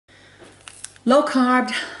Low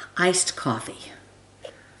carb iced coffee.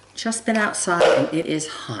 Just been outside and it is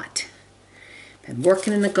hot. Been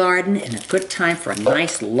working in the garden and a good time for a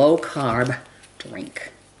nice low carb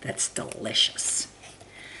drink. That's delicious.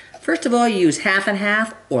 First of all, you use half and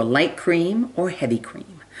half or light cream or heavy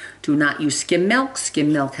cream. Do not use skim milk.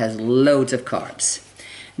 Skim milk has loads of carbs.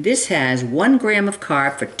 This has 1 gram of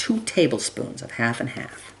carb for 2 tablespoons of half and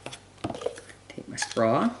half. Take my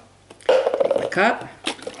straw, take my cup.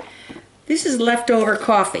 This is leftover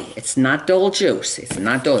coffee. It's not Dole juice. It's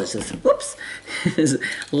not Dole. This is, whoops. This is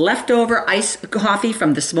leftover iced coffee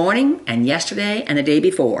from this morning and yesterday and the day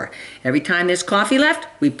before. Every time there's coffee left,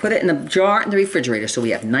 we put it in a jar in the refrigerator so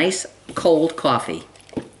we have nice cold coffee.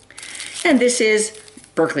 And this is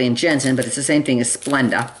Berkeley and Jensen, but it's the same thing as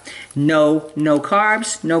Splenda. No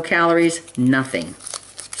carbs, no calories, nothing.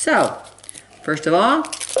 So, first of all,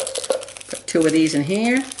 put 2 of these in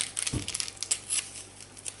here.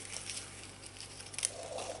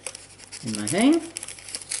 In my thing.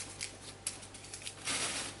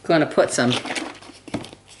 Going to put some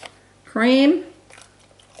cream.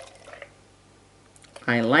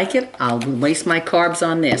 I like it. I'll waste my carbs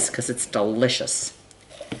on this because it's delicious.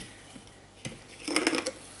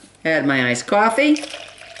 Add my iced coffee.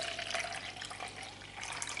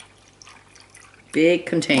 Big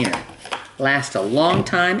container. Lasts a long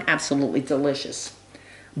time. Absolutely delicious.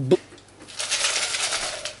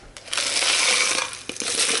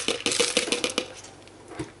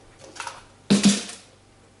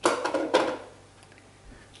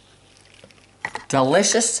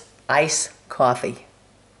 Delicious iced coffee.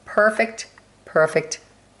 Perfect, perfect,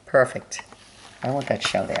 perfect. I want that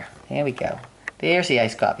show there. There we go. There's the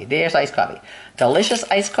iced coffee. There's iced coffee. Delicious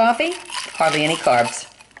iced coffee. Hardly any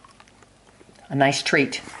carbs. A nice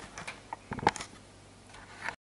treat.